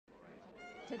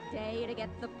today to get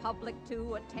the public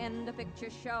to attend a picture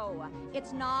show.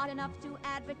 It's not enough to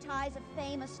advertise a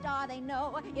famous star they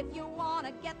know. If you want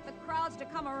to get the crowds to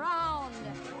come around,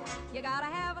 you gotta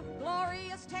have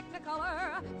glorious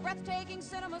Technicolor, breathtaking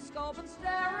CinemaScope, and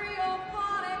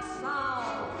stereophonic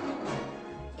sound.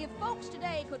 If folks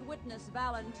today could witness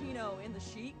Valentino in the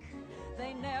Chic,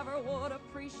 they never would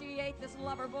appreciate this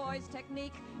lover boy's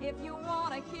technique. If you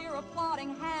want to hear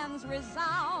applauding hands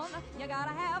resound, you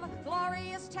gotta have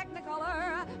glorious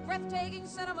Technicolor, breathtaking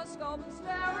CinemaScope, and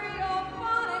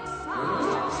stereophonic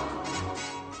sound.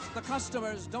 The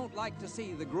customers don't like to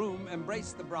see the groom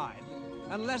embrace the bride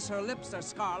unless her lips are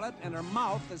scarlet and her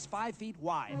mouth is 5 feet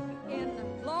wide. In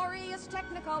glorious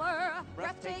Technicolor,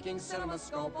 breathtaking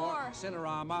CinemaScope, or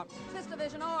Cinerama,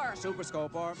 VistaVision, or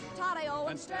Superscope, or Tadeo,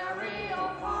 and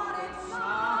stereophonic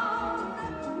sound,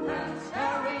 and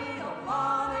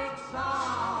stereophonic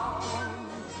sound.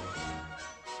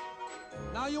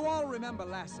 Now you all remember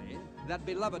Lassie, that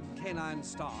beloved canine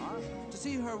star. To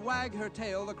see her wag her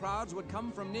tail, the crowds would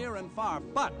come from near and far.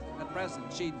 But at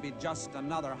present, she'd be just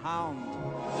another hound,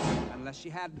 unless she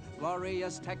had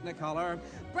glorious Technicolor,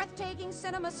 breathtaking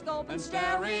CinemaScope, and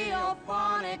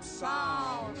stereophonic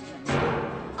sound.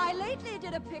 I lately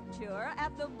did a picture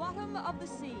at the bottom of the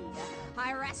sea.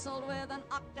 I wrestled with an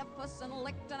octopus and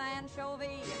licked an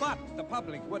anchovy. But the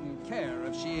public wouldn't care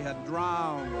if she had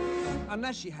drowned,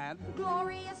 unless she had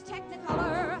glorious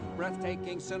Technicolor,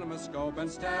 breathtaking CinemaScope, and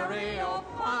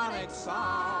stereophonic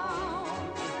sound.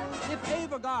 If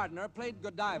Ava Gardner played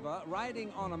Godiva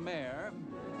riding on a mare,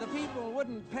 the people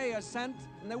wouldn't pay a cent,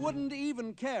 and they wouldn't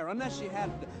even care unless she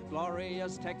had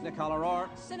glorious Technicolor, or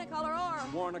Cinecolor, or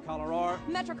Warnacolor, or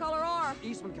Metrocolor, or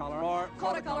Eastman color, or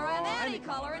Kodacolor, and any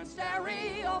color in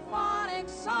stereophonic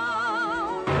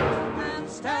sound, and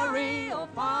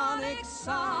stereophonic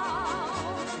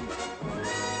sound.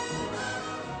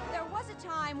 There was a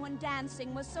time when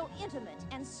dancing was so intimate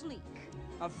and sleek.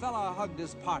 A fella hugged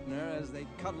his partner as they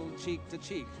cuddled cheek to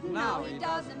cheek. Now he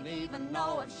doesn't even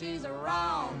know if she's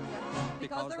around,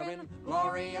 because they're in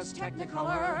glorious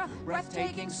Technicolor,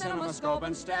 breathtaking CinemaScope,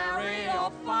 and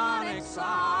stereophonic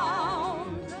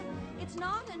sound. It's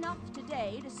not enough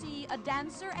today to see a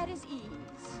dancer at his ease.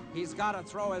 He's got to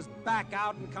throw his back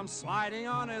out and come sliding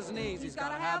on his knees. He's got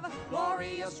to have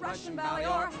glorious Russian ballet,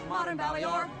 or modern ballet,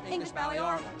 or English ballet,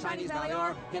 or Chinese ballet,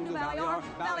 or Hindu ballet, or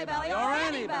ballet ballet, or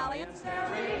any ballet. And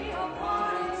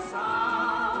stereophonic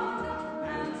sound,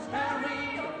 and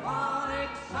stereophonic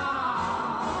sound.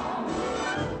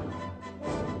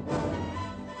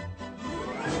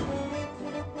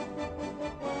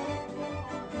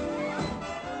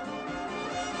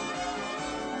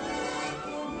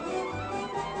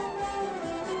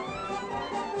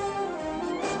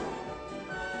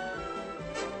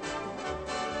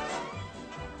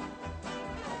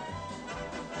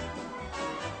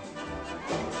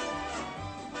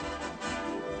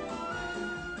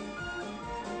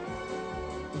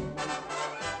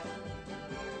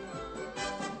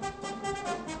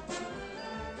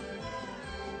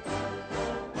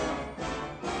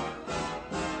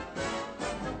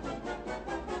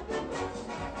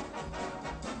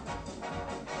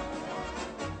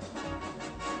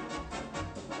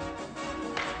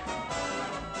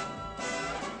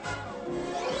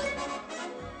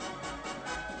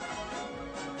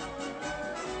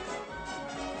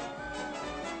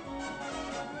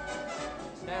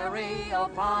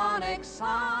 Stereophonic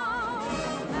sound,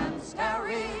 and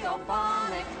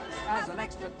stereophonic as an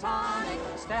extra tonic.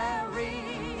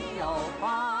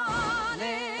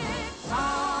 Stereophonic